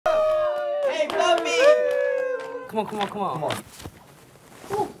Hey, Fluffy! Come on.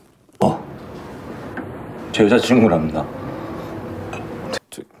 제 여자친구랍니다.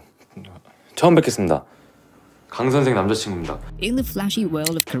 처음 뵙겠습니다. 강 선생 남자친구입니다. In the flashy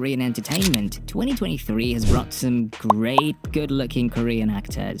world of Korean entertainment, 2023 has brought some great, good-looking Korean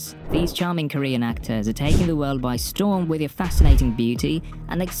actors. These charming Korean actors are taking the world by storm with their fascinating beauty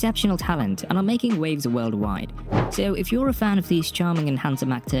and exceptional talent and are making waves worldwide. So if you're a fan of these charming and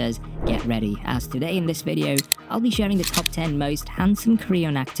handsome actors, get ready, as today in this video, I'll be sharing the top 10 most handsome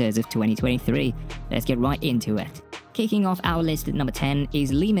Korean actors of 2023. Let's get right into it. Kicking off our list at number 10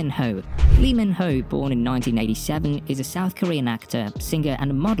 is Lee Min-ho. Lee Min-ho, born in 1987, is a South Korean actor, singer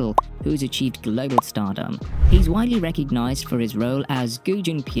and model who's achieved global stardom. He's widely recognized for his role as Gu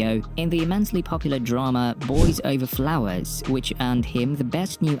Jun-pyo in the immensely popular drama Boys Over Flowers, which earned him the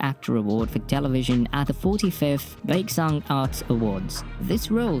Best New Actor Award for television at the 45th Baeksang Arts Awards. This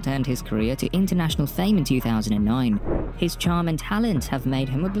role turned his career to international fame in 2009. His charm and talent have made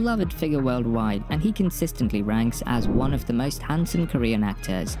him a beloved figure worldwide, and he consistently ranks as one of the most handsome Korean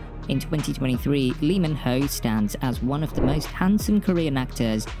actors. In 2023, Lee Min-ho stands as one of the most handsome Korean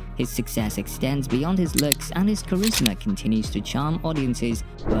actors. His success extends beyond his looks, and his charisma continues to charm audiences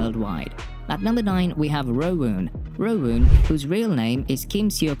worldwide. At number 9, we have Rowoon. Rowoon, whose real name is Kim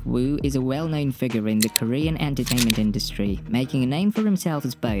Seok-woo, is a well-known figure in the Korean entertainment industry, making a name for himself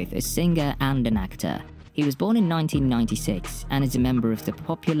as both a singer and an actor. He was born in 1996 and is a member of the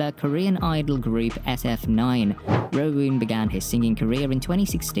popular Korean idol group SF9. Rowoon began his singing career in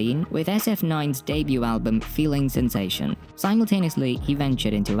 2016 with SF9's debut album Feeling Sensation. Simultaneously, he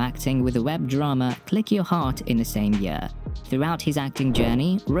ventured into acting with the web drama Click Your Heart in the same year. Throughout his acting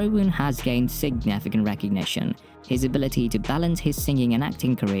journey, Rowoon has gained significant recognition. His ability to balance his singing and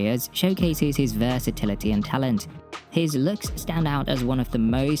acting careers showcases his versatility and talent. His looks stand out as one of the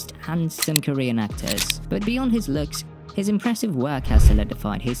most handsome Korean actors. But beyond his looks, his impressive work has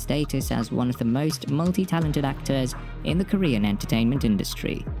solidified his status as one of the most multi-talented actors in the Korean entertainment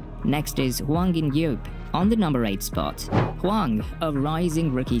industry. Next is Hwang In-yup, on the number 8 spot. Hwang, a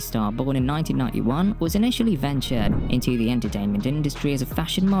rising rookie star born in 1991, was initially ventured into the entertainment industry as a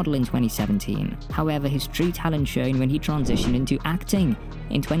fashion model in 2017. However, his true talent shone when he transitioned into acting.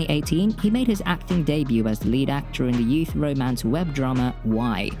 In 2018, he made his acting debut as the lead actor in the youth romance web drama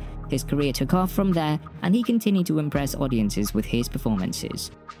Why. His career took off from there, and he continued to impress audiences with his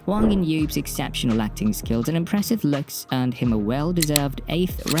performances. Hwang In-yup's exceptional acting skills and impressive looks earned him a well-deserved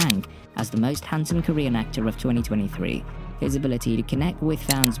 8th rank as the most handsome Korean actor of 2023. His ability to connect with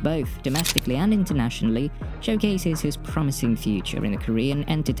fans both domestically and internationally showcases his promising future in the Korean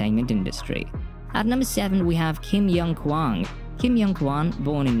entertainment industry. At number 7, we have Kim Young-kwang. Kim Young-kwang,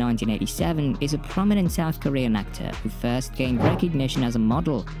 born in 1987, is a prominent South Korean actor who first gained recognition as a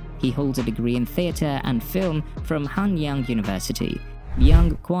model. He holds a degree in theatre and film from Hanyang University.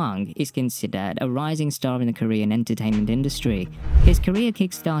 Young-kwang is considered a rising star in the Korean entertainment industry. His career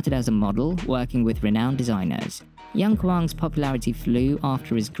kick-started as a model, working with renowned designers. Young-kwang's popularity flew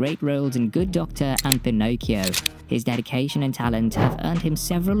after his great roles in Good Doctor and Pinocchio. His dedication and talent have earned him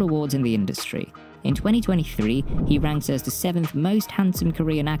several awards in the industry. In 2023, he ranks as the 7th most handsome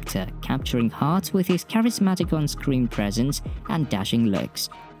Korean actor, capturing hearts with his charismatic on-screen presence and dashing looks.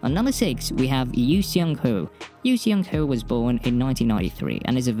 On number 6, we have Yoo Seung-ho. Yoo Seung-ho was born in 1993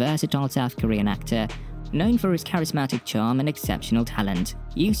 and is a versatile South Korean actor known for his charismatic charm and exceptional talent.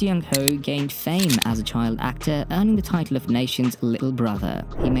 Yoo Seung-ho gained fame as a child actor, earning the title of Nation's Little Brother.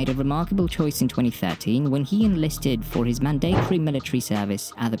 He made a remarkable choice in 2013 when he enlisted for his mandatory military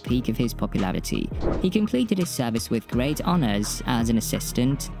service at the peak of his popularity. He completed his service with great honors as an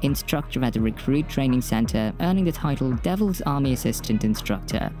assistant instructor at the recruit training center, earning the title Devil's Army Assistant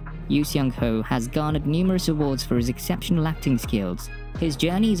Instructor. Yoo Seung-ho has garnered numerous awards for his exceptional acting skills. His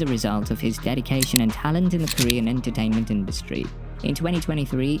journey is a result of his dedication and talent in the Korean entertainment industry. In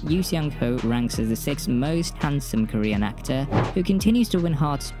 2023, Yoo Seung-ho ranks as the 6th most handsome Korean actor who continues to win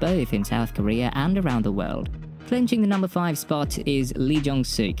hearts both in South Korea and around the world. Clinching the number 5 spot is Lee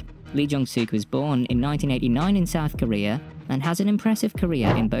Jong-suk. Lee Jong-suk was born in 1989 in South Korea and has an impressive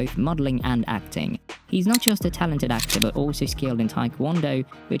career in both modeling and acting. He's not just a talented actor but also skilled in Taekwondo,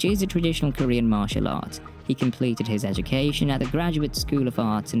 which is a traditional Korean martial art. He completed his education at the Graduate School of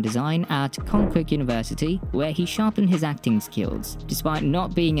Arts and Design at Konkuk University, where he sharpened his acting skills. Despite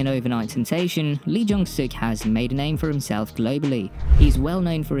not being an overnight sensation, Lee Jong-suk has made a name for himself globally. He's well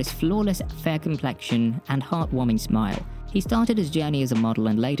known for his flawless fair complexion and heartwarming smile. He started his journey as a model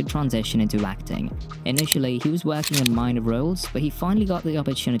and later transitioned into acting. Initially, he was working on minor roles, but he finally got the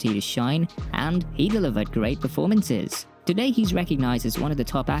opportunity to shine, and he delivered great performances. Today he's recognized as one of the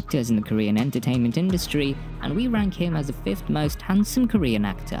top actors in the Korean entertainment industry, and we rank him as the 5th most handsome Korean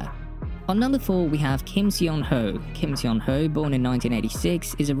actor. On number 4, we have Kim Seon-ho. Kim Seon-ho, born in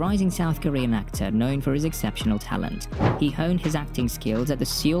 1986, is a rising South Korean actor known for his exceptional talent. He honed his acting skills at the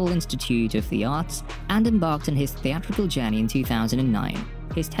Seoul Institute of the Arts and embarked on his theatrical journey in 2009.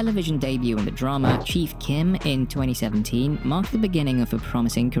 His television debut in the drama Chief Kim in 2017 marked the beginning of a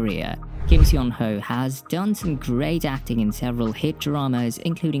promising career. Kim Seon-ho has done some great acting in several hit dramas,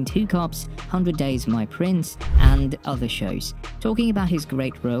 including Two Cops, 100 Days My Prince, and other shows. Talking about his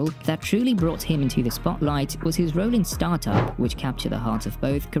great role that truly brought him into the spotlight was his role in Startup, which captured the hearts of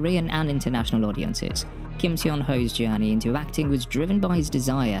both Korean and international audiences. Kim Seon-ho's journey into acting was driven by his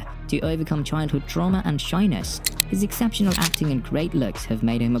desire to overcome childhood trauma and shyness. His exceptional acting and great looks have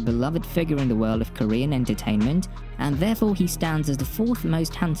made him a beloved figure in the world of Korean entertainment, and therefore he stands as the 4th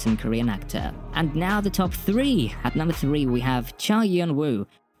most handsome Korean actor. And now the top 3. At number 3 we have Cha Yeon-woo.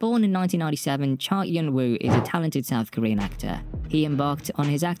 Born in 1997, Cha Yeon-woo is a talented South Korean actor. He embarked on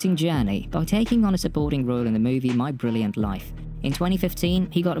his acting journey by taking on a supporting role in the movie My Brilliant Life. In 2015,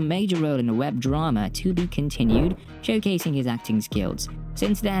 he got a major role in a web drama To Be Continued, showcasing his acting skills.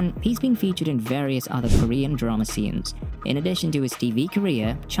 Since then, he's been featured in various other Korean drama scenes. In addition to his TV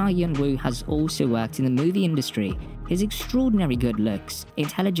career, Cha Yeon-woo has also worked in the movie industry. His extraordinary good looks,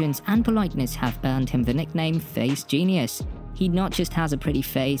 intelligence, and politeness have earned him the nickname Face Genius. He not just has a pretty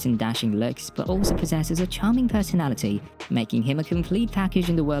face and dashing looks, but also possesses a charming personality, making him a complete package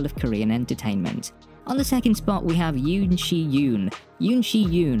in the world of Korean entertainment. On the 2nd spot, we have Yoon Si-yoon. Yoon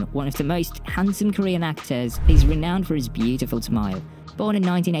Si-yoon, one of the most handsome Korean actors, is renowned for his beautiful smile. Born in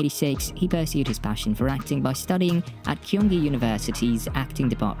 1986, he pursued his passion for acting by studying at Kyunghee University's acting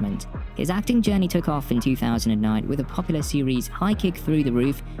department. His acting journey took off in 2009 with a popular series High Kick Through the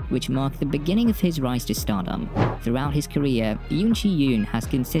Roof, which marked the beginning of his rise to stardom. Throughout his career, Yoon Si-yoon has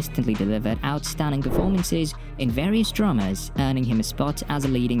consistently delivered outstanding performances in various dramas, earning him a spot as a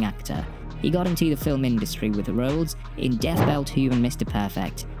leading actor. He got into the film industry with roles in Death Bell 2 and Mr.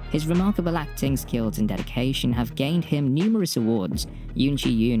 Perfect. His remarkable acting skills and dedication have gained him numerous awards. Yoon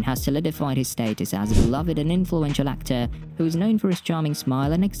Si-yoon has solidified his status as a beloved and influential actor who is known for his charming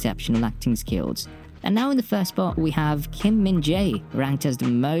smile and exceptional acting skills. And now in the 1st spot, we have Kim Min-jae, ranked as the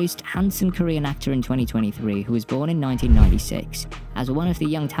most handsome Korean actor in 2023, who was born in 1996. As one of the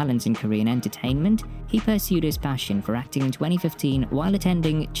young talents in Korean entertainment, he pursued his passion for acting in 2015 while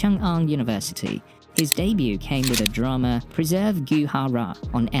attending Chung'ang University. His debut came with a drama, Preserve Gu-ha-ra,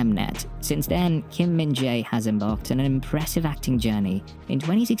 on Mnet. Since then, Kim Min-jae has embarked on an impressive acting journey. In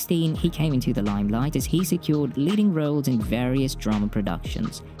 2016, he came into the limelight as he secured leading roles in various drama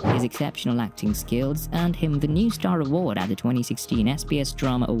productions. His exceptional acting skills earned him the New Star Award at the 2016 SBS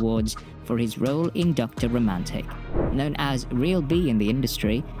Drama Awards for his role in Dr. Romantic. Known as Real B in the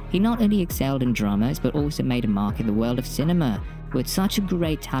industry, he not only excelled in dramas but also made a mark in the world of cinema. With such a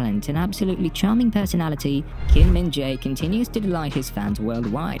great talent and absolutely charming personality, Kim Min-jae continues to delight his fans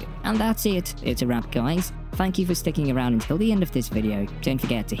worldwide. And that's it. It's a wrap, guys. Thank you for sticking around until the end of this video. Don't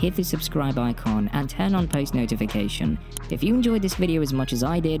forget to hit the subscribe icon and turn on post notification. If you enjoyed this video as much as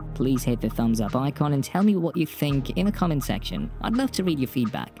I did, please hit the thumbs up icon and tell me what you think in the comment section. I'd love to read your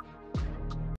feedback.